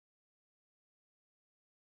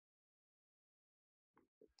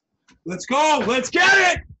Let's go. Let's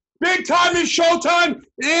get it. Big time is Showtime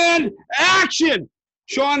and action.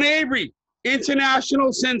 Sean Avery,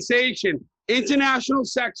 international sensation, international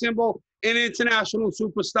sex symbol, and international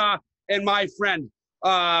superstar, and my friend.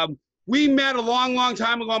 We met a long, long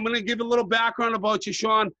time ago. I'm going to give a little background about you,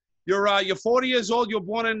 Sean. You're 40 years old. You were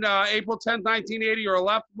born in April 10th, 1980. You're a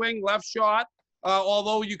left wing, left shot.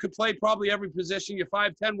 Although you could play probably every position. You're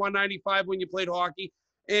 5'10", 195 when you played hockey.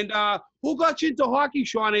 And who got you into hockey,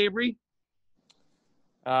 Sean Avery?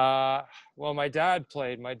 Well, my dad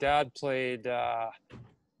played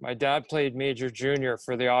major junior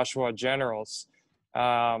for the Oshawa Generals,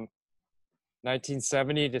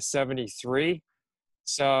 1970 to 73.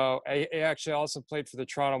 So I actually also played for the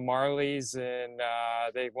Toronto Marlies, and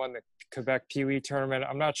they won the Quebec Pee Wee tournament.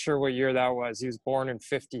 I'm not sure what year that was. He was born in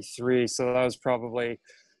 53, so that was probably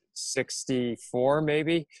 64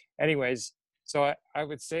 maybe. Anyways, so I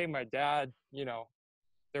would say my dad,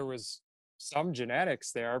 there was some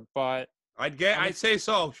genetics there, but I'd say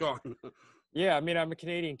so, Sean. Yeah, I mean, I'm a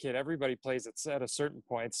Canadian kid. Everybody plays at a certain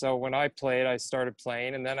point. So when I played, I started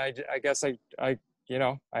playing, and then I guess I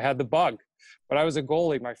had the bug. But I was a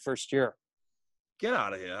goalie my first year. Get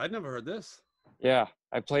out of here. I'd never heard this. Yeah,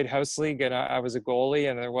 I played house league, and I was a goalie,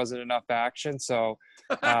 and there wasn't enough action. So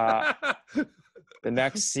the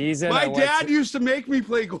next season, my dad used to make me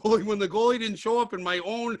play goalie when the goalie didn't show up in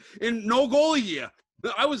no goalie year.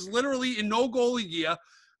 I was literally in no goalie year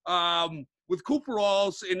with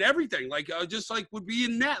Cooperalls and everything. Just would be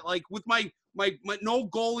in net, with my no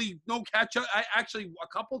goalie, no catcher. I actually, a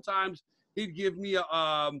couple times, he'd give me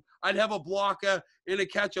I'd have a blocker and a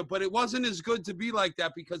catcher, but it wasn't as good to be like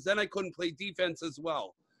that because then I couldn't play defense as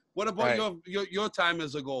well. What about your time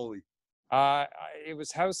as a goalie? It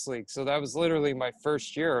was house league, so that was literally my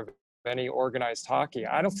first year of any organized hockey.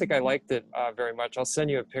 I don't think I liked it very much. I'll send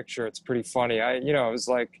you a picture. It's pretty funny. It was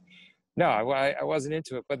like, no, I wasn't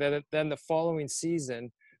into it. But then the following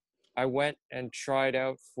season, I went and tried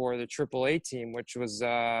out for the AAA team, which was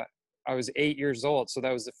I was 8 years old, so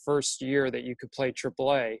that was the first year that you could play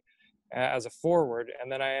AAA as a forward.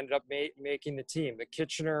 And then I ended up making the team. The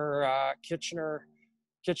Kitchener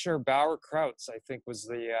Bauer Krauts, I think, was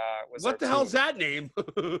the what the hell's that name?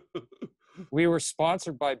 We were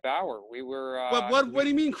sponsored by Bauer. We were. What do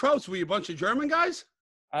you mean, Krauts? Were you a bunch of German guys?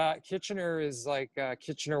 Kitchener is like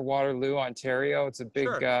Kitchener, Waterloo, Ontario. It's a big,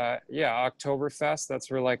 Oktoberfest. That's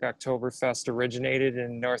where Oktoberfest originated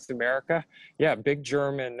in North America. Yeah, big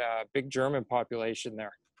German population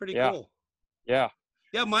there. Pretty cool. Yeah.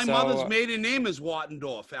 Yeah, my mother's maiden name is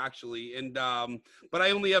Wattendorf, actually, and but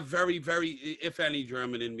I only have very, very, if any,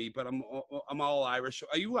 German in me. But I'm all Irish.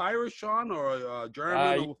 Are you Irish, Sean, or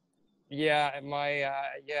German? Yeah,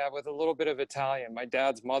 with a little bit of Italian. My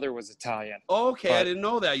dad's mother was Italian. Okay, I didn't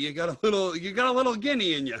know that. You got a little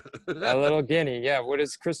Guinea in you. A little Guinea, yeah. What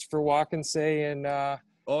does Christopher Walken say in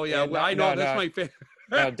Oh yeah, I know that's my favorite.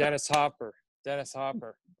 No, Dennis Hopper.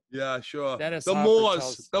 Yeah, sure.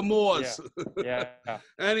 The Moors. Yeah.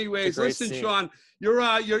 Anyways, listen, scene. Sean,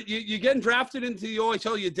 you're getting drafted into the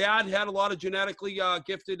OHL. Your dad had a lot of genetically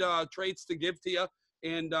gifted traits to give to you,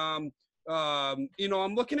 and I'm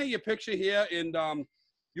looking at your picture here, and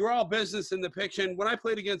you're all business in the picture. And when I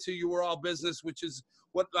played against you, you were all business, which is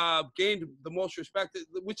what gained the most respect.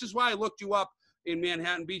 Which is why I looked you up in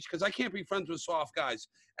Manhattan Beach, because I can't be friends with soft guys.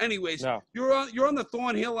 Anyways, no. You're on the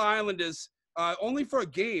Thornhill Islanders. Only for a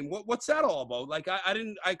game. What's that all about?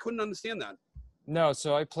 I couldn't understand that. No,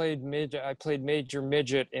 so I played major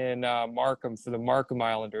midget in Markham for the Markham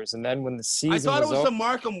Islanders, and then when the season I thought it was the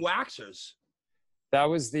Markham Waxers. That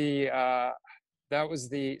was the.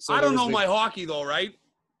 So I don't know my hockey though, right?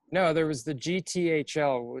 No, there was the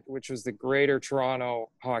GTHL, which was the Greater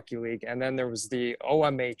Toronto Hockey League, and then there was the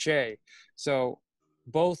OMHA. So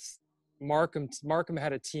both. Markham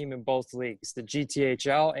had a team in both leagues, the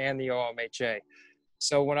GTHL and the OMHA.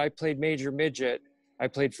 So when I played major midget, I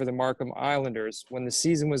played for the Markham Islanders. When the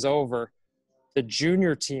season was over, the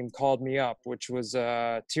junior team called me up, which was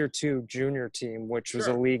a tier 2 junior team, which was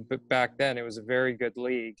a league, but back then it was a very good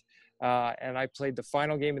league. And I played the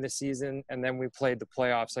final game of the season, and then we played the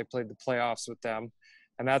playoffs. I played the playoffs with them,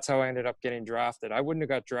 and that's how I ended up getting drafted. I wouldn't have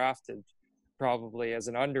got drafted probably as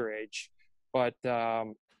an underage, but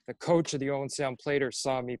the coach of the Owen Sound Platers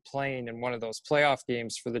saw me playing in one of those playoff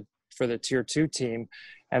games for the tier 2 team,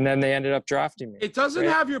 and then they ended up drafting me. It doesn't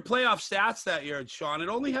have your playoff stats that year, Sean. It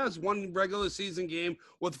only has one regular season game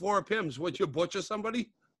with 4 PIMs. Would you butcher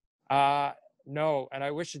somebody? No, and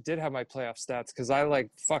I wish it did have my playoff stats, because I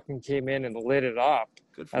fucking came in and lit it up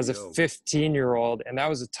as a 15-year-old, and that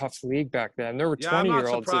was a tough league back then. There were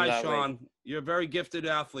 20-year-olds in that Sean. league. You're a very gifted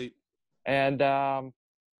athlete. And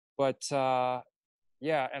But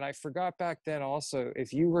yeah, and I forgot back then also,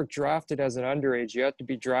 if you were drafted as an underage, you had to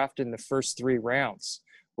be drafted in the first 3 rounds,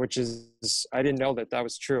 which is, I didn't know that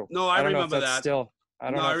was true. No, I don't know if remember that's that. still,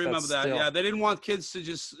 I don't No, know I if that's remember that. still. Yeah, they didn't want kids to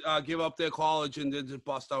just give up their college and then just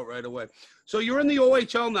bust out right away. So you're in the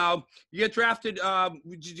OHL now. You get drafted.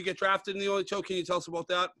 Did you get drafted in the OHL? Can you tell us about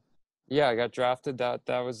that? Yeah, I got drafted. That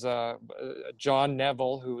was John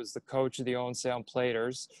Neville, who was the coach of the Owen Sound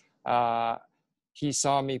Platers. He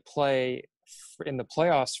saw me play in the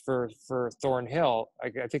playoffs for Thornhill. I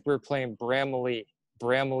think we were playing Bramley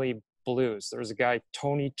Blues. There was a guy,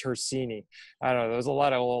 Tony Tersini. I don't know. There was a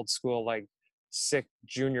lot of old school, like, sick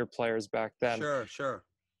junior players back then. Sure.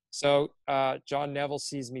 So John Neville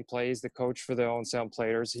sees me play. He's the coach for the Owen Sound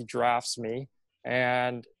Platers. He drafts me,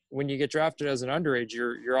 and when you get drafted as an underage,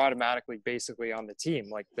 you're automatically basically on the team.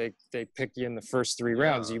 Like they pick you in the first 3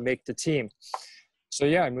 rounds. You make the team. So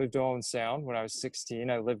yeah, I moved to Owen Sound when I was 16.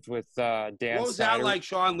 I lived with Dan. What was Snyder. that like,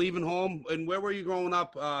 Sean, leaving home? And where were you growing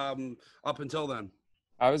up up until then?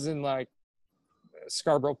 I was in like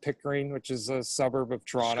Scarborough Pickering, which is a suburb of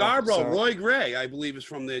Toronto. Scarborough. So, Roy Gray, I believe, is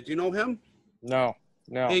from there. Do you know him? No.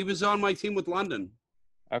 He was on my team with London.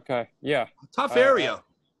 Okay. Yeah. Tough area.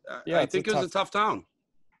 Yeah, I think it was a tough town.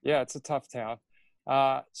 Yeah, it's a tough town.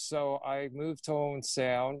 So I moved to Owen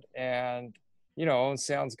Sound, and Owen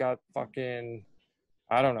Sound's got fucking,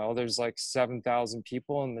 I don't know, there's like 7,000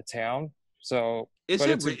 people in the town. So is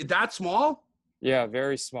it that small? Yeah,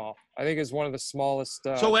 very small. I think it's one of the smallest.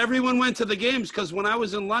 So everyone went to the games, because when I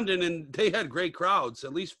was in London, and they had great crowds,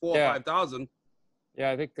 at least 4,000 or 5,000. Yeah,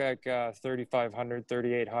 I think like 3,500,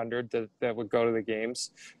 3,800 that would go to the games.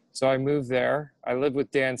 So I moved there. I lived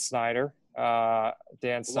with Dan Snyder.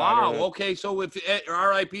 Dan Snyder. Wow. Okay. So if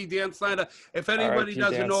R.I.P. Dan Snyder, if anybody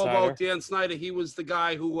doesn't know about Dan Snyder, he was the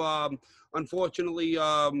guy who unfortunately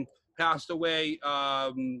passed away.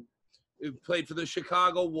 He played for the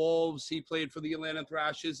Chicago Wolves. He played for the Atlanta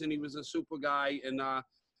Thrashers, and he was a super guy and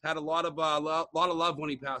had a lot of love when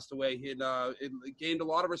he passed away. He gained a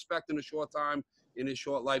lot of respect in a short time in his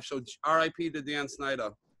short life. So R.I.P. to Dan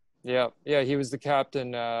Snyder. Yeah, he was the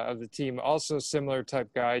captain of the team. Also similar type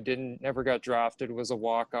guy. Never got drafted. Was a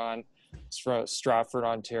walk-on from Stratford,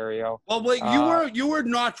 Ontario. Well, you were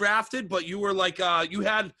not drafted, but you were like you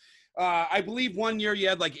had. I believe one year you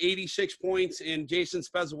had like 86 points, and Jason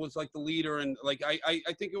Spezza was like the leader, and like I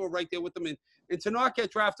think you were right there with them. And to not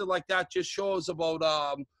get drafted like that just shows about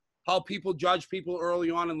how people judge people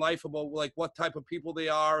early on in life about like what type of people they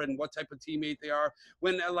are and what type of teammate they are.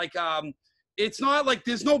 When it's not like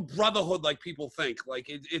there's no brotherhood like people think. Like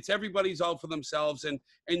it's everybody's out for themselves. And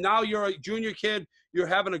now you're a junior kid. You're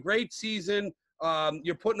having a great season.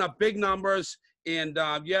 You're putting up big numbers. And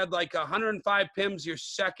you had like 105 PIMs your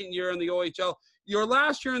second year in the OHL. Your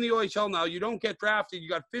last year in the OHL now, you don't get drafted. You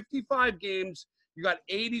got 55 games. You got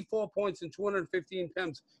 84 points and 215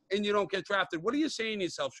 PIMs, and you don't get drafted. What are you saying to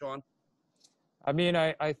yourself, Sean? I mean,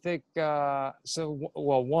 I think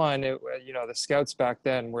one, the scouts back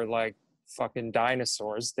then were like fucking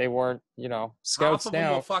dinosaurs. They weren't, scouts Half of now.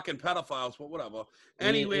 them were fucking pedophiles, but whatever.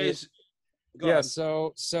 Anyways. Yeah,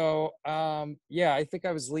 so I think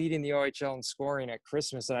I was leading the OHL in scoring at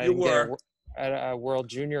Christmas, and I didn't get a World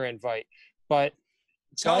Junior invite. But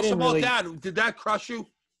tell us about that. Did that crush you?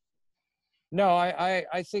 No,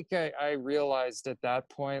 I think I realized at that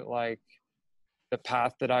point, like, the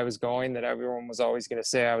path that I was going, that everyone was always going to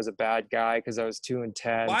say I was a bad guy because I was too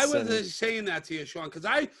intense. Why was they saying that to you, Sean? Because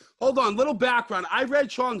hold on, little background. I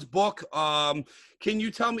read Sean's book. Can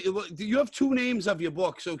you tell me, do you have 2 names of your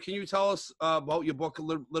book? So can you tell us about your book a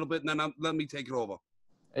little bit, and then let me take it over?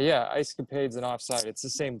 Yeah, Ice Capades and Offside. It's the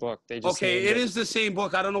same book. They just it is the same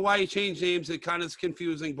book. I don't know why you changed names. It kind of is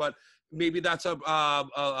confusing, but maybe that's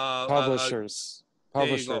publishers. All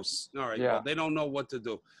right. Yeah. Well, they don't know what to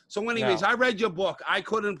do. So anyways, I read your book. I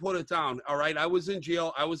couldn't put it down. All right. I was in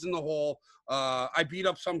jail. I was in the hole. I beat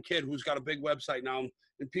up some kid who's got a big website now.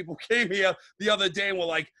 And people came here the other day and were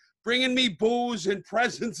like bringing me booze and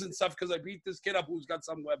presents and stuff because I beat this kid up who's got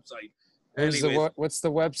some website. What's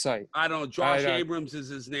the website? I don't know. Josh Abrams is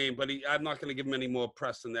his name, but I'm not going to give him any more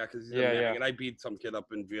press than that because he's I beat some kid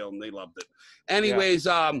up in jail and they loved it. Anyways,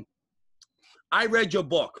 I read your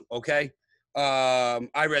book, okay?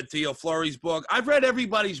 I read Theo Fleury's book. I've read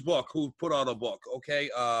everybody's book who put out a book, okay?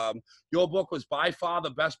 Your book was by far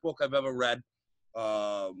the best book I've ever read,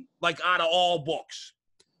 like out of all books.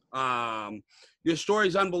 Your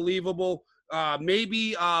story's unbelievable. I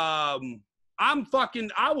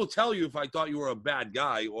will tell you if I thought you were a bad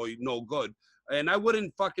guy or no good. And I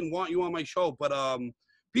wouldn't fucking want you on my show. But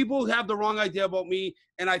people have the wrong idea about me.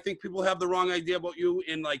 And I think people have the wrong idea about you.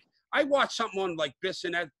 And like, I watched something on like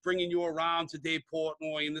Bissonnette bringing you around to Dave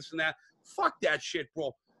Portnoy and this and that. Fuck that shit,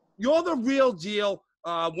 bro. You're the real deal.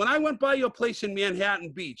 When I went by your place in Manhattan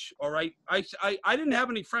Beach, all right, I didn't have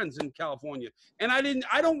any friends in California, and I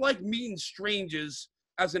don't like meeting strangers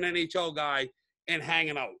as an NHL guy and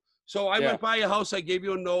hanging out. So I went by your house, I gave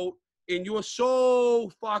you a note, and you were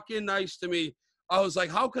so fucking nice to me. I was like,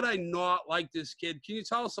 how could I not like this kid? Can you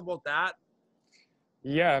tell us about that?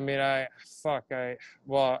 Yeah, I mean,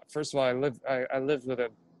 well, first of all, I lived with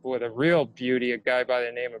a real beauty, a guy by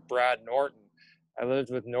the name of Brad Norton. I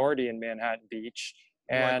lived with Norty in Manhattan Beach,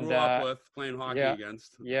 Who I and grew up with playing hockey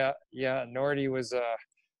against. yeah. Norty was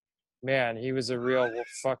man, he was a real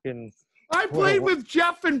fucking. I played with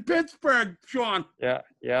Jeff in Pittsburgh, Sean. Yeah.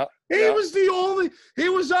 He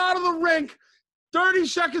was out of the rink 30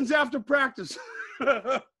 seconds after practice.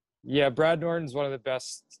 Yeah, Brad Norton's one of the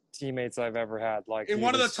best teammates I've ever had. Like, and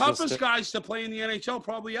one of the toughest guys to play in the NHL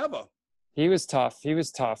probably ever. He was tough. He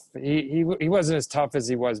wasn't as tough as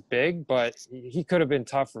he was big, but he could have been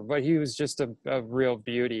tougher. But he was just a real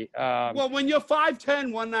beauty. Well, when you're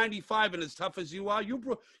 5'10", 195, and as tough as you are,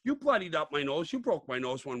 you bloodied up my nose. You broke my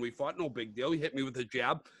nose when we fought. No big deal. You hit me with a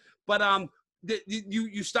jab. But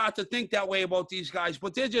you start to think that way about these guys.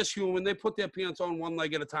 But they're just human. They put their pants on one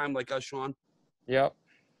leg at a time like us, Sean. Yep.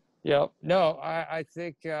 No, I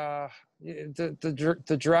think the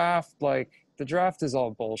draft, like, the draft is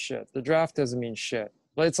all bullshit. The draft doesn't mean shit.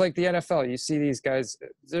 But it's like the NFL. You see these guys.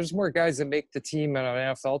 There's more guys that make the team on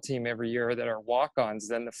an NFL team every year that are walk-ons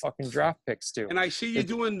than the fucking draft picks do. And I see you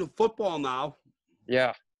doing the football now.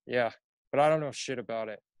 Yeah. But I don't know shit about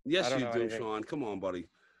it. Yes, you do, anything. Sean. Come on, buddy.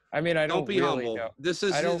 I mean, I don't be really humble.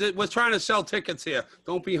 Know. We're trying to sell tickets here.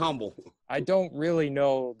 Don't be humble. I don't really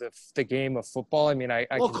know the game of football. I mean, I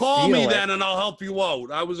well, can call feel me it. then, and I'll help you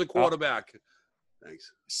out. I was a quarterback.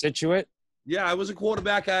 Thanks. Situate. Yeah, I was a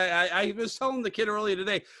quarterback. I was telling the kid earlier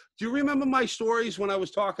today. Do you remember my stories when I was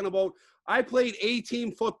talking about I played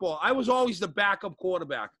A-team football? I was always the backup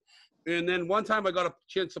quarterback. And then one time I got a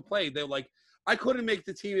chance to play. They were like, I couldn't make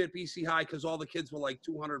the team at BC High because all the kids were like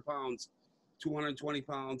 200 pounds, 220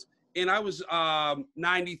 pounds. And I was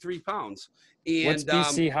 93 pounds. And, what's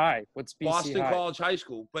BC High? What's BC Boston High? College High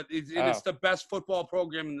School. But it's the best football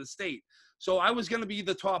program in the state. So I was going to be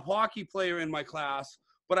the top hockey player in my class,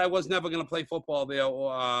 but I was never going to play football there.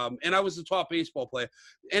 And I was the top baseball player.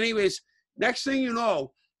 Anyways, next thing you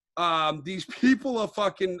know, these people are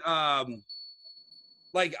fucking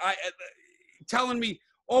telling me,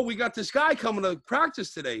 oh, we got this guy coming to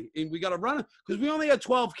practice today, and we got to run it. Because we only had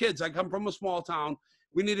 12 kids. I come from a small town.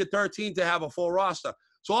 We needed 13 to have a full roster.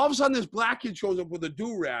 So all of a sudden, this black kid shows up with a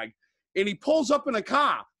do-rag, and he pulls up in a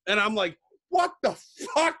car. And I'm like, what the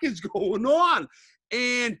fuck is going on?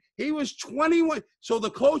 And he was 21. So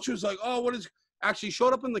the coach was like, oh, what is – actually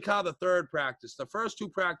showed up in the car the third practice. The first two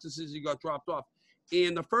practices, he got dropped off.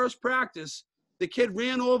 In the first practice, the kid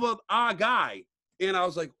ran over our guy. And I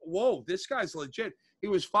was like, whoa, this guy's legit. He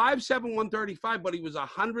was 5'7", 135, but he was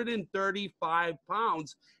 135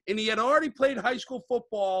 pounds. And he had already played high school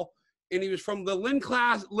football, and he was from the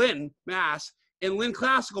Lynn, Mass, and Lynn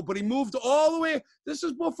Classical. But he moved all the way. This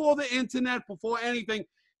is before the internet, before anything.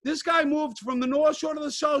 This guy moved from the North Shore to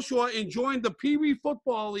the South Shore and joined the Pee Wee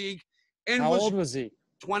Football League. And How old was he?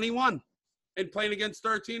 21, and playing against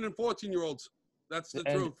 13 and 14-year-olds. That's the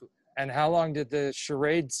truth. And how long did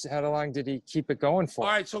he keep it going for?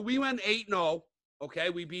 All right, so we went 8-0. Okay,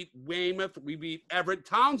 we beat Weymouth. We beat Everett.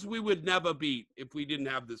 Towns we would never beat if we didn't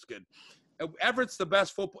have this kid. Everett's the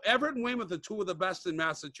best football. Everett and Weymouth are two of the best in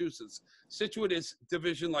Massachusetts. Situate is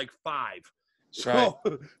Division 5. So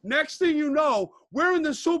next thing you know, we're in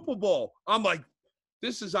the Super Bowl. I'm like,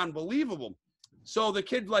 this is unbelievable. So the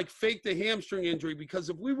kid faked a hamstring injury, because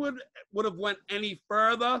if we would have went any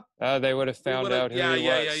further, they would have found out who he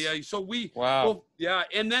was. Yeah. So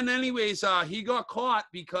and then anyways, he got caught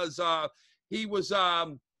because he was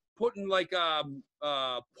putting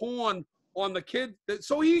porn on the kid.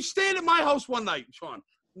 So he stayed at my house one night, Sean.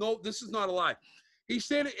 No, this is not a lie. He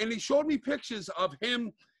stayed and he showed me pictures of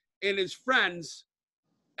him and his friends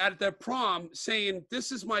at their prom saying,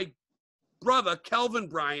 this is my brother, Kelvin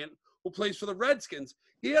Bryant, who plays for the Redskins.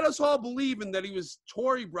 He had us all believing that he was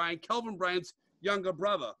Torrey Bryant, Kelvin Bryant's younger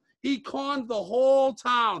brother. He conned the whole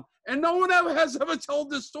town, and no one has ever told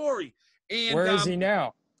this story. And where is he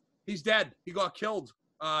now? He's dead. He got killed.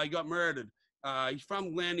 He got murdered. He's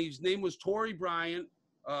from Lynn. His name was Torrey Bryant.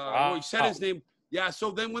 Wow. He said his name. Yeah,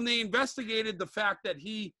 so then when they investigated the fact that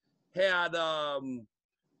he had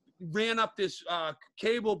ran up this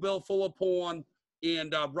cable bill full of porn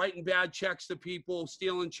and writing bad checks to people,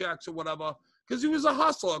 stealing checks or whatever, because he was a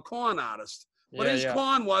hustler, a con artist. But Yeah, his yeah.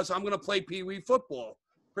 con was, I'm going to play Pee Wee football.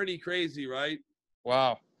 Pretty crazy, right?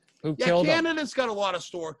 Wow. Who Yeah, killed him? Canada's got a lot of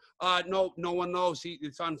no one knows.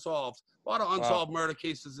 It's unsolved. A lot of Wow. unsolved murder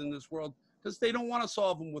cases in this world because they don't want to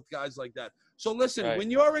solve them with guys like that. So listen, Right. when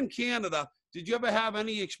you're in Canada, did you ever have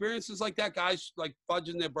any experiences like that? Guys like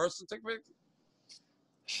fudging their birth certificates?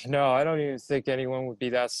 No, I don't even think anyone would be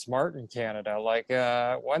that smart in Canada. Like,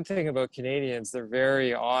 one thing about Canadians, they're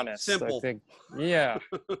very honest. I Simple. think, yeah,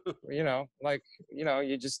 like,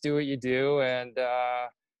 you just do what you do. And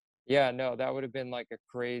yeah, no, that would have been like a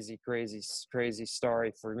crazy, crazy, crazy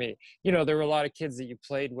story for me. There were a lot of kids that you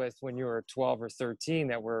played with when you were 12 or 13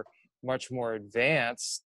 that were much more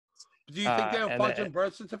advanced. Do you think they were And fudging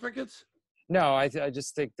birth certificates? No, I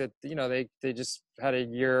just think that they just had a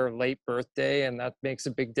year late birthday, and that makes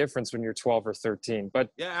a big difference when you're 12 or 13. But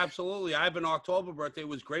Yeah, absolutely. I have an October birthday. It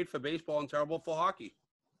was great for baseball and terrible for hockey.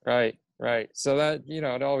 right, right. So that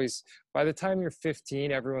it always, by the time you're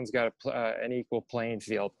 15, everyone's got an equal playing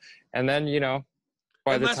field, and then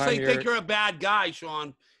by the Unless they time think you're you're a bad guy,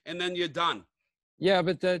 Sean, and then you're done. yeah,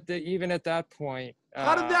 but even at that point,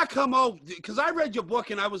 How did that come out? Because I read your book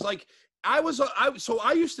and I was like, so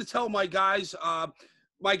I used to tell my guys,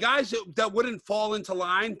 that wouldn't fall into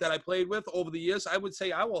line that I played with over the years, I would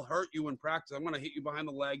say, I will hurt you in practice. I'm going to hit you behind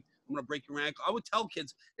the leg. I'm going to break your ankle. I would tell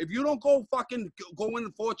kids, if you don't go in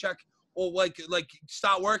and forecheck or like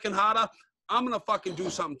start working harder, I'm going to fucking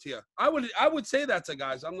do something to you. I would say that to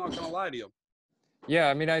guys. I'm not going to lie to you. yeah,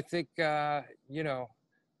 I mean, I think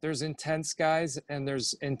there's intense guys and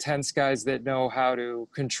there's intense guys that know how to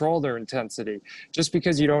control their intensity. Just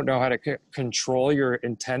because you don't know how to control your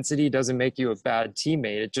intensity doesn't make you a bad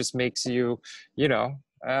teammate. It just makes you,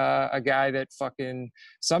 a guy that fucking,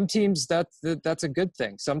 some teams that's a good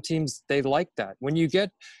thing. Some teams, they like that. When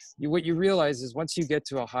what you realize is once you get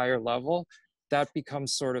to a higher level, that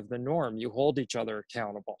becomes sort of the norm. You hold each other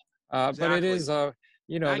accountable. Exactly. But it is Thank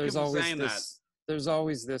you for saying that. there's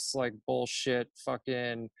always this like bullshit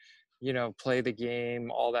fucking play the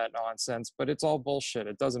game, all that nonsense, but it's all bullshit.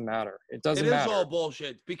 It doesn't matter. It is all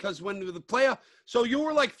bullshit because when the player, so you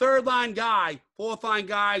were like third line guy, fourth line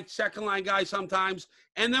guy, second line guy sometimes,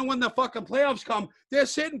 and then when the fucking playoffs come, they're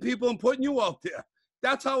sitting people and putting you out there.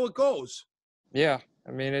 That's how it goes. Yeah,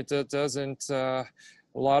 I mean it doesn't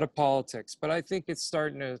a lot of politics, but I think that's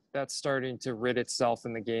starting to rid itself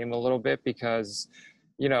in the game a little bit because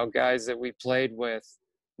guys that we played with,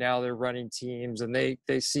 now they're running teams and they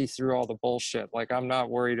see through all the bullshit. Like I'm not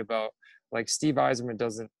worried about, like, Steve Yzerman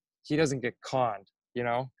doesn't get conned,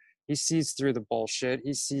 he sees through the bullshit.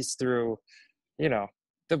 He sees through,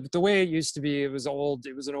 the way it used to be. It was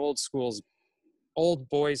an old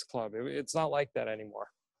boys club. It's not like that anymore.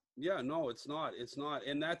 Yeah, no, it's not. It's not.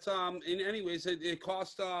 And that's in anyways, it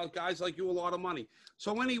costs guys like you a lot of money.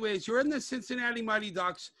 So anyways, you're in the Cincinnati Mighty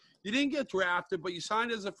Ducks. You didn't get drafted, but you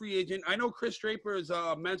signed as a free agent. I know Chris Draper is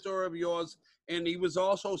a mentor of yours, and he was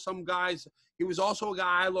also a guy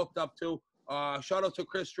I looked up to. Shout out to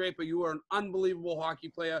Chris Draper. You were an unbelievable hockey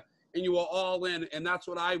player, and you were all in, and that's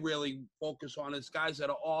what I really focus on, is guys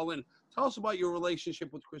that are all in. Tell us about your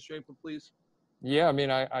relationship with Chris Draper, please. Yeah, I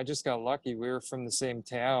mean, I just got lucky. We were from the same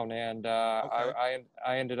town, and Okay.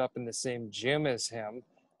 I ended up in the same gym as him.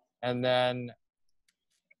 And then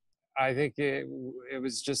I think it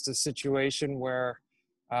was just a situation where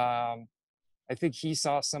I think he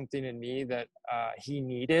saw something in me that he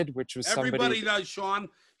needed, which was somebody. Everybody does, Sean.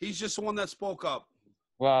 He's just the one that spoke up.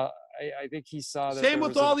 Well, I think he saw that Same there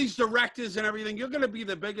with was all these directors and everything. You're going to be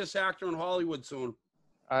the biggest actor in Hollywood soon.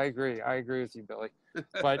 I agree with you, Billy.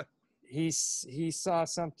 But he saw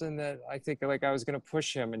something that I think, like, I was going to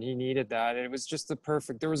push him, and he needed that. And it was just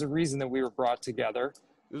there was a reason that we were brought together.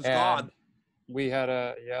 It was And God. we had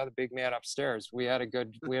the big man upstairs. We had a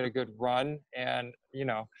good run, and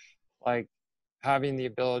like, having the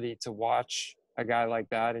ability to watch a guy like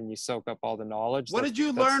that and you soak up all the knowledge. What did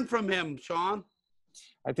you learn from him, Sean?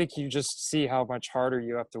 I think you just see how much harder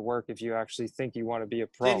you have to work if you actually think you want to be a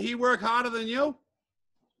pro. Did he work harder than you?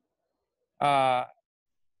 I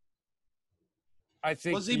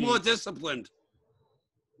think. Was he more disciplined?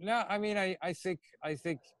 No, I mean, I think.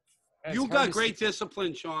 You got great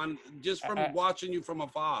discipline, Sean, just from watching you from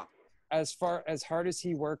afar. As hard as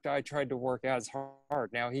he worked, I tried to work as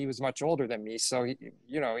hard. Now, he was much older than me, so he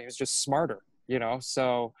was just smarter.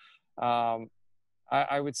 So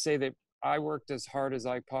I would say that I worked as hard as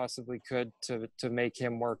I possibly could to make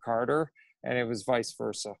him work harder, and it was vice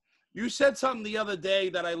versa. You said something the other day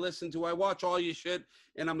that I listened to. I watch all your shit,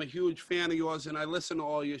 and I'm a huge fan of yours, and I listen to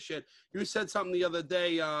all your shit. You said something the other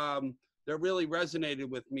day that really resonated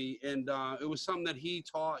with me, and it was something that he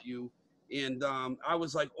taught you. And I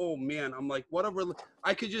was like, oh man, I'm like, whatever.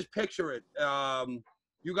 I could just picture it.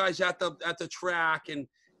 You guys at the track and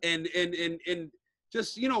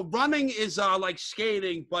just, you know, running is like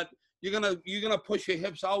skating, but you're gonna push your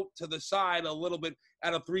hips out to the side a little bit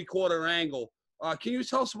at a 3/4 angle. Can you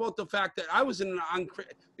tell us about the fact that I was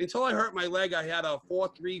until I hurt my leg, I had a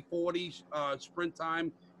 4:3:40 sprint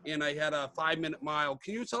time, and I had a 5-minute mile.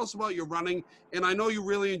 Can you tell us about your running? And I know you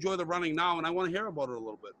really enjoy the running now, and I want to hear about it a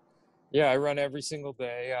little bit. Yeah, I run every single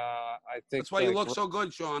day. I think That's why you look so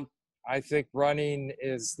good, Sean. I think running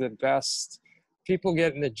is the best. People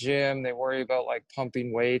get in the gym, they worry about like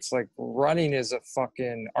pumping weights. Like running is a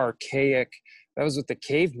fucking archaic. That was what the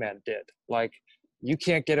cavemen did. Like you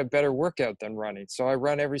can't get a better workout than running. So I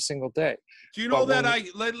run every single day. Do you know that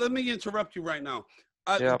let me interrupt you right now.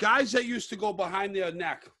 Yep. Guys that used to go behind their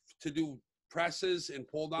neck to do presses and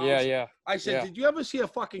pull downs. Yeah. I said, did you ever see a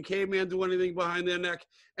fucking caveman do anything behind their neck?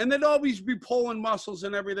 And they'd always be pulling muscles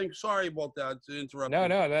and everything. Sorry about that to interrupt. No,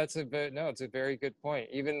 it's a very good point.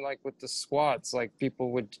 Even like with the squats, like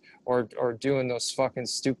people would or doing those fucking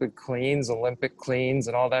stupid cleans, Olympic cleans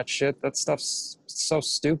and all that shit. That stuff's so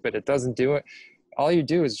stupid. It doesn't do it. All you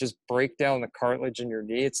do is just break down the cartilage in your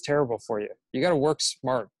knee. It's terrible for you. You got to work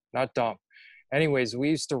smart, not dumb. Anyways, we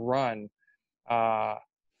used to run.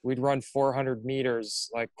 We'd run 400 meters,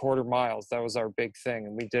 like 1/4 miles. That was our big thing,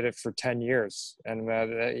 and we did it for 10 years. And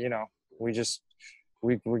you know,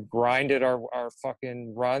 we grinded our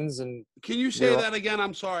fucking runs. And can you say that again?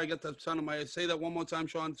 I'm sorry, I got the sound of my. Say that one more time,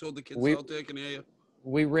 Sean, so the kids out there can hear you.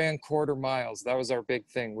 We ran 1/4 miles. That was our big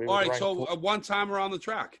thing. All right, so one time around the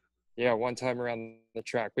track. Yeah, one time around the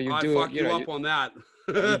track. But you I do fuck you up on that.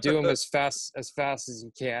 You do them as fast as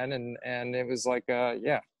you can, and it was like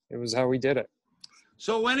it was how we did it.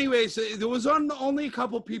 So anyways, there was only a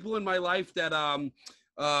couple people in my life that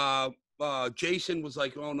Jason was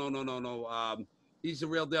like, oh no, he's the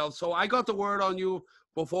real deal. So I got the word on you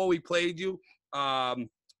before we played you.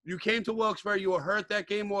 You came to Wilkes-Barre. You were hurt that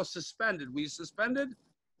game or suspended? Were you suspended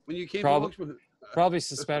when you came to Wilkes-Barre? Probably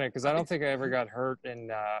suspended because I don't think I ever got hurt in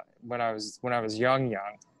when I was young.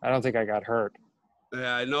 I don't think I got hurt.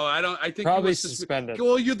 Yeah, no, I don't. I think probably you were suspended.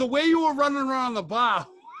 Well, the way you were running around the bar,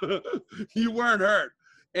 you weren't hurt.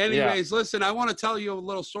 Anyways, Listen, I want to tell you a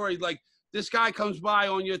little story. Like this guy comes by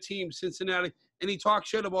on your team, Cincinnati, and he talks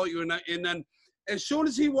shit about you, and then as soon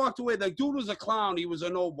as he walked away, the dude was a clown. He was a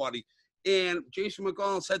nobody. And Jason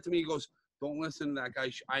McDonald said to me, he goes, "Don't listen to that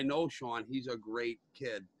guy. I know Sean. He's a great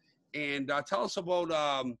kid." And tell us about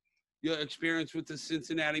your experience with the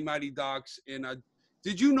Cincinnati Mighty Ducks. And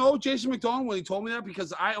did you know Jason McDonald when he told me that?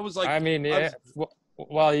 Because I was like, I mean, yeah.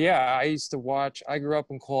 Well, yeah. I used to watch. I grew up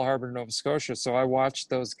in Cole Harbour, Nova Scotia, so I watched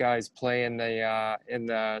those guys play in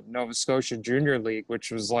the Nova Scotia Junior League, which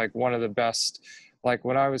was like one of the best. Like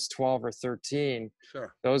when I was 12 or 13,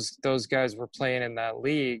 sure, those guys were playing in that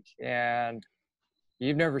league, and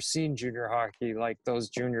you've never seen junior hockey like those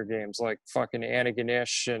junior games, like fucking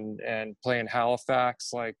Antigonish and playing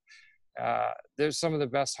Halifax. Like there's some of the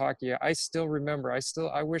best hockey. I still remember.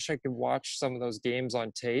 I wish I could watch some of those games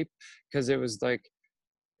on tape because it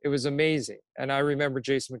was amazing. And I remember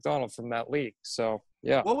Jason McDonald from that league. So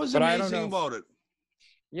yeah. What was amazing about it?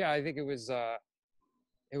 Yeah, I think it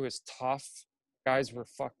was tough. Guys were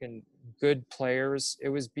fucking good players. It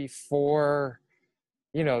was before,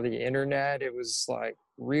 the internet. It was like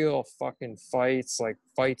real fucking fights, like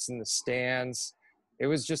fights in the stands. It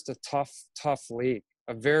was just a tough league,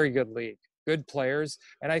 a very good league, good players.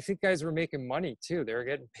 And I think guys were making money too. They were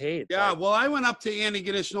getting paid. Yeah. Well, I went up to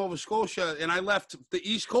Antigonish, Nova Scotia, and I left the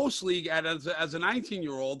East Coast League as a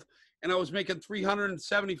 19-year-old, and I was making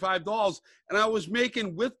 $375, and I was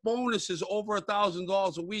making with bonuses over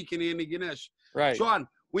 $1,000 a week in Antigonish. Right. Sean,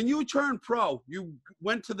 when you turned pro, you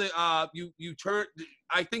went to the you turned.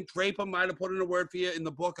 I think Draper might have put in a word for you in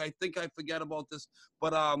the book. I think I forget about this,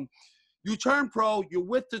 but you turned pro. You're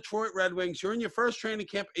with Detroit Red Wings. You're in your first training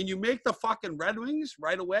camp, and you make the fucking Red Wings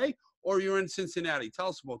right away, or you're in Cincinnati. Tell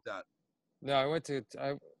us about that. No, I went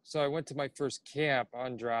to my first camp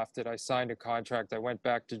undrafted. I signed a contract. I went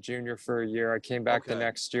back to junior for a year. I came back the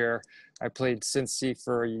next year. I played Cincy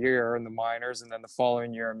for a year in the minors, and then the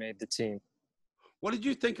following year I made the team. What did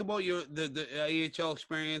you think about the AHL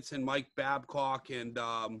experience and Mike Babcock and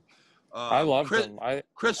I loved him.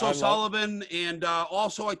 Chris O'Sullivan and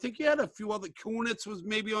also I think you had a few other. Kunitz was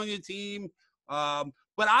maybe on your team, but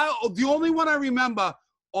the only one I remember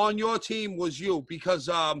on your team was you because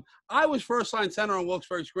I was first line center on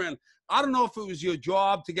Wilkes-Barre Scranton. I don't know if it was your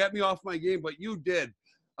job to get me off my game, but you did.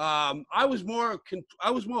 I was more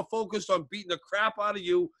focused on beating the crap out of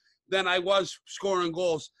you than I was scoring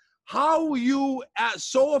goals. how were you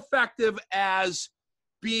so effective as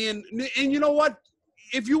being, and you know what?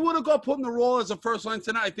 If you would have got put in the role as a first line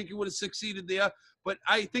center, I think you would have succeeded there. But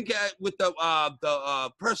I think with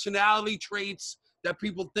the personality traits that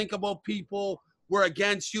people think about people were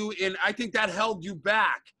against you, and I think that held you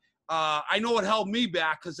back. I know it held me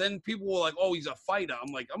back because then people were like, "Oh, he's a fighter."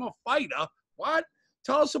 I'm like, "I'm a fighter? What?"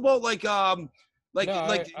 Tell us about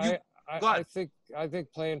I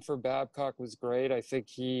think playing for Babcock was great. I think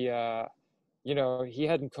he he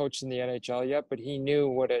hadn't coached in the NHL yet, but he knew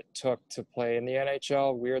what it took to play in the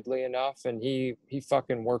NHL, weirdly enough, and he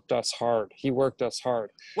fucking worked us hard. He worked us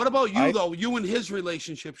hard. What about you, though? You and his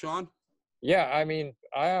relationship, Sean? Yeah, I mean,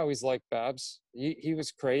 I always liked Babs. He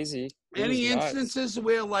was crazy. Any instances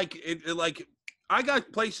where, I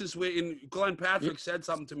got places where Glenn Patrick said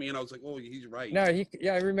something to me, and I was like, "Oh, he's right." No,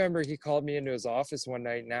 I remember he called me into his office one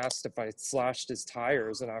night and asked if I slashed his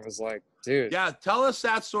tires, and I was like, "Dude." Yeah, tell us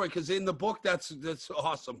that story, because in the book, that's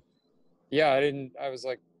awesome. Yeah, I was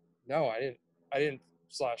like, "No, I didn't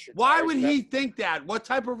slash your tires." Why would he think that? What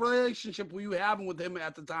type of relationship were you having with him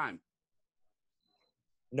at the time?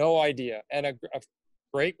 No idea, and a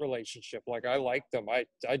great relationship. Like, I liked him. I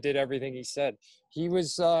did everything he said. He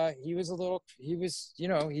was he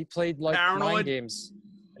played like paranoid? mind games.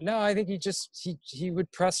 No, I think he would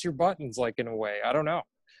press your buttons, like, in a way. I don't know,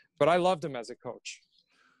 but I loved him as a coach.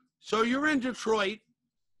 So you're in Detroit.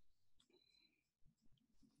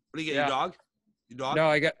 What do you get? Your dog? Your dog? No,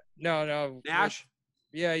 I got no. Nash?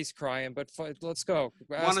 Yeah, he's crying, but let's go.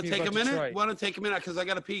 Want to take a minute? Want to take a minute? Because I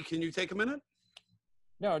got to pee. Can you take a minute?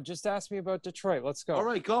 No, just ask me about Detroit. Let's go. All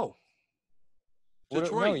right, go.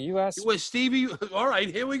 Detroit. No, you asked. You with Stevie. All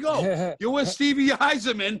right, here we go. You're with Stevie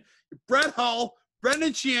Eiserman, Brett Hull,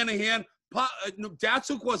 Brendan Shanahan.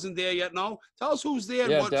 Datsuk wasn't there yet, no? Tell us who's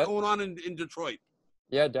there and what's going on in Detroit.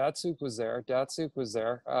 Yeah, Datsuk was there. Did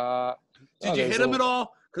you hit him at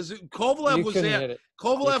all? Because Kovalev was there.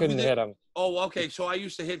 Kovalev couldn't hit him. Oh, okay. So I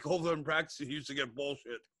used to hit Kovalev in practice. He used to get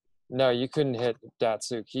bullshit. No, you couldn't hit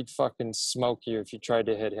Datsuk. He'd fucking smoke you if you tried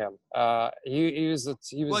to hit him. He was like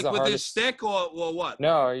the with hardest... his stick or what?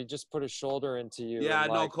 No, he just put his shoulder into you. Yeah,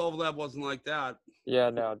 no, Kovalev wasn't like that. Yeah,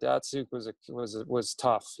 no, Datsuk was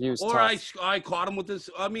tough. He was tough. Or I caught him with this.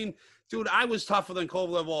 I mean, dude, I was tougher than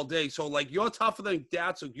Kovalev all day. So, you're tougher than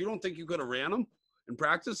Datsuk. You don't think you could have ran him in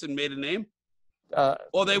practice and made a name?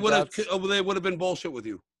 Or they would have been bullshit with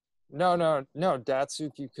you? No,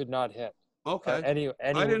 Datsuk you could not hit. Okay. I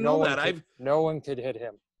didn't know that. No one could hit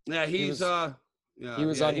him. Yeah, he was unhittable.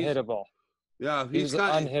 He was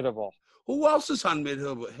unhittable. Who else is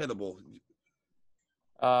unhittable?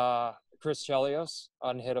 Chris Chelios,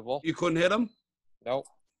 unhittable. You couldn't hit him? Nope.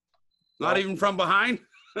 Not even from behind?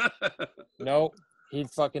 Nope. He'd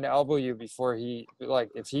fucking elbow you before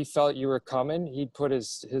if he felt you were coming, he'd put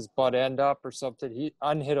his butt end up or something.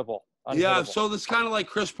 Unhittable. Yeah, so it's kind of like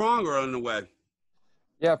Chris Pronger in a way.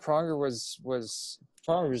 Yeah, Pronger was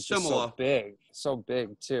just similar. so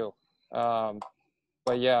big too.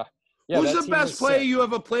 But yeah. Who's the best player you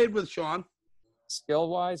ever played with, Sean? Skill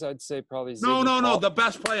wise, I'd say probably. No, the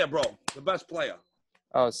best player, bro. The best player.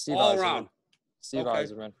 Oh, Steve all Eiserman. Around. Steve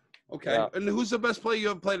Eiserman. Okay, yeah. And who's the best player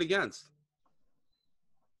you ever played against?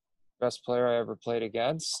 Best player I ever played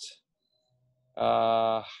against?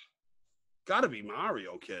 Got to be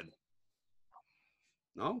Mario, kid.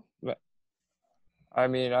 No. I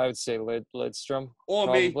mean, I would say Lidstrom. Or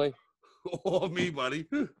probably. Me. Or me, buddy.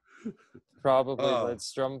 Probably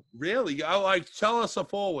Lidstrom. Really? Tell us a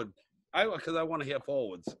forward. Because I want to hear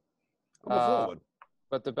forwards. I'm a forward.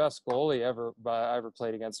 But the best goalie I ever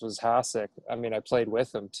played against was Hasek. I mean, I played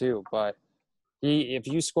with him too, but if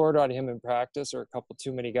you scored on him in practice or a couple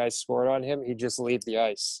too many guys scored on him, he'd just leave the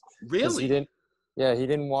ice. Really?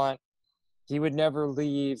 He would never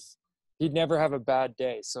leave. He'd never have a bad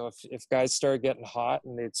day. So if guys started getting hot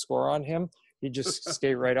and they'd score on him, he'd just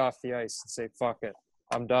skate right off the ice and say, "Fuck it,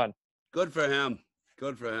 I'm done." Good for him.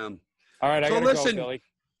 Good for him. All right, I gotta go, Billy.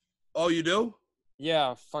 Oh, you do?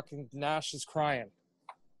 Yeah, fucking Nash is crying.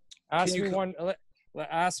 Let's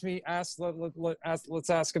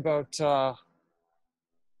ask about the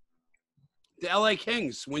LA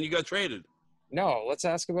Kings when you got traded. No, let's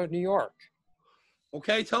ask about New York.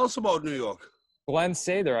 Okay, tell us about New York. Glenn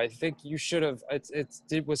Sather, I think you should have.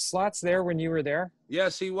 Was Slats there when you were there?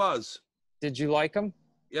 Yes, he was. Did you like him?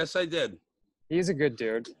 Yes, I did. He's a good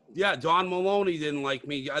dude. Yeah, Don Maloney didn't like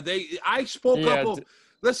me. I spoke up.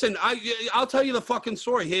 Listen, I'll tell you the fucking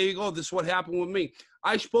story. Here you go. This is what happened with me.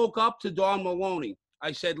 I spoke up to Don Maloney.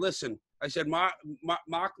 I said, "Listen," I said,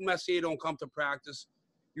 Mark Messier don't come to practice.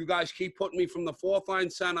 You guys keep putting me from the fourth line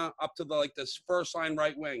center up to the first line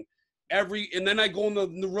right wing. and then I go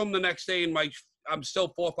in the room the next day and I'm still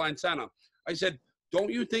fourth line center. I said,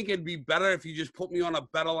 don't you think it'd be better if you just put me on a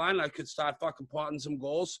better line? I could start fucking potting some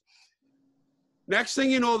goals. Next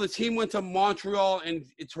thing you know, the team went to Montreal and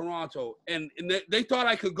Toronto, and they thought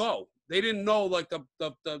I could go. They didn't know, like,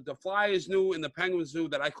 the Flyers knew and the Penguins knew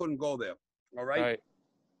that I couldn't go there. All right? Right.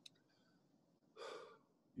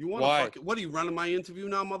 You want to fucking, what are you running my interview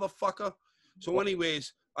now, motherfucker? So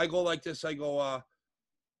anyways, I go like this. I go,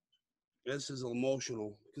 this is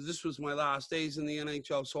emotional because this was my last days in the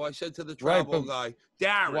NHL. So I said to the travel guy,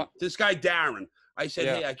 Darren, this guy Darren, I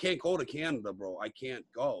said, hey, I can't go to Canada, bro. I can't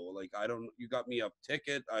go. Like, you got me a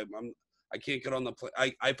ticket. I can't get on the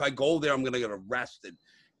plane. If I go there, I'm going to get arrested.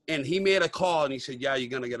 And he made a call and he said, yeah, you're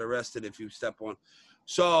going to get arrested if you step on.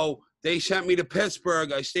 So they sent me to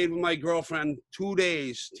Pittsburgh. I stayed with my girlfriend 2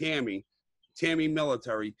 days, Tammy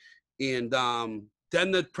Military. And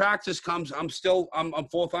then the practice comes. I'm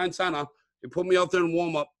fourth line center. They put me out there and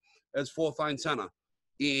warm up as fourth line center.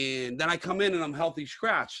 And then I come in and I'm healthy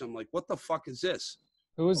scratch. I'm like, what the fuck is this?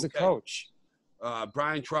 Who was the coach?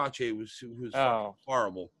 Brian Trottier was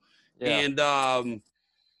horrible. Yeah. And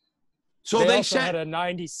so they also had a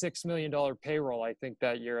 $96 million payroll, I think,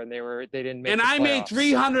 that year, and they didn't make. And I made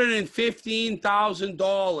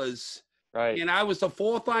 $315,000. Right. And I was the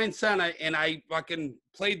fourth line center, and I fucking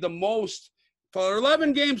played the most for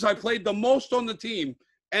 11 games. I played the most on the team,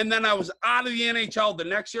 and then I was out of the NHL. The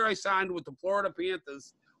next year, I signed with the Florida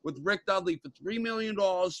Panthers with Rick Dudley for $3 million,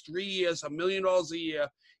 3 years, $1 million a year,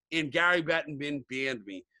 and Gary Bettman banned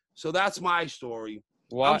me. So that's my story.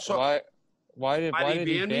 Why did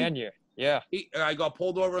he ban you? Yeah. I got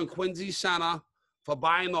pulled over in Quincy Center for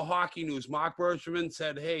buying the Hockey News. Mark Bergevin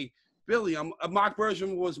said, hey, Billy, Mark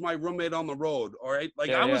Bergevin was my roommate on the road, all right?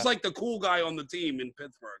 Like, I was like the cool guy on the team in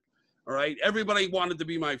Pittsburgh, all right? Everybody wanted to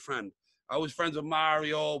be my friend. I was friends with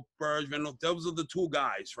Mario, Bergevin. Those are the two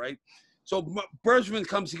guys, right? So Bergevin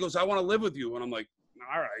comes, he goes, I want to live with you. And I'm like,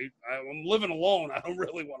 all right, I'm living alone. I don't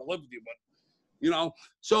really want to live with you, but, you know.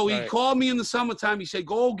 So he called me in the summertime. He said,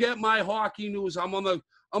 go get my Hockey News. I'm on the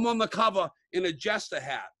cover in a Jester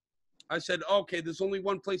hat. I said, okay, there's only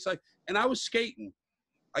one place and I was skating.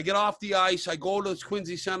 I get off the ice. I go to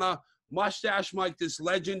Quincy Center. Mustache Mike, this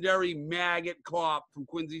legendary maggot cop from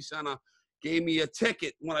Quincy Center, gave me a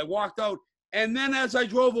ticket when I walked out. And then as I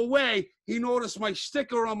drove away, he noticed my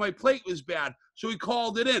sticker on my plate was bad. So he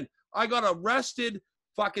called it in. I got arrested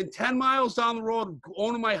fucking 10 miles down the road,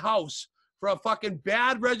 going to my house for a fucking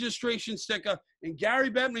bad registration sticker. And Gary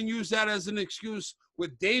Bettman used that as an excuse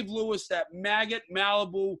with Dave Lewis, that maggot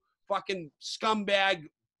Malibu fucking scumbag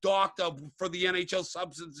doctor for the NHL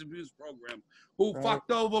substance abuse program, who fucked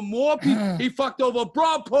over more people. He fucked over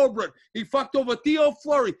Bob Pobert. He fucked over Theo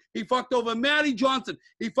Fleury. He fucked over Matty Johnson.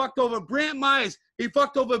 He fucked over Brant Myers. He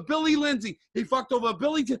fucked over Billy Lindsay. He fucked over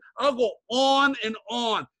Billy. I'll go on and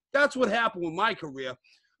on. That's what happened with my career.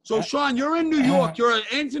 So, Sean, you're in New York. You're an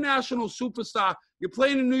international superstar. You're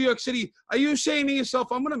playing in New York City. Are you saying to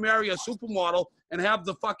yourself, I'm going to marry a supermodel and have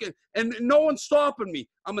the fucking – and no one's stopping me.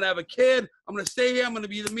 I'm going to have a kid. I'm going to stay here. I'm going to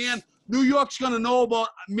be the man. New York's going to know about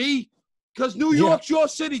me because New York's your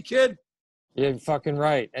city, kid. You're fucking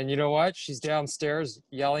right. And you know what? She's downstairs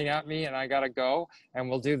yelling at me, and I got to go, and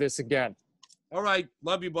we'll do this again. All right.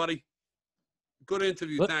 Love you, buddy. Good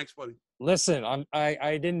interview. Thanks, buddy. Listen,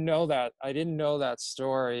 I didn't know that. I didn't know that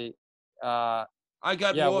story. I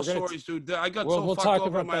got more stories, dude. I got so fucked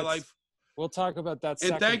over in my life. We'll talk about that.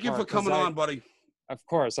 And thank you for coming on, buddy. Of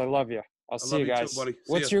course, I love you. I'll see you guys. Too, buddy.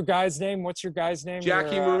 What's your guy's name?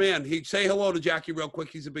 Jackie Moran. Say hello to Jackie real quick.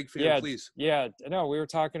 He's a big fan, please. Yeah. No, we were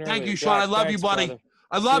talking earlier. Thank you, Sean. I love you, buddy. Brother.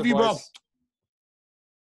 I love you, bro.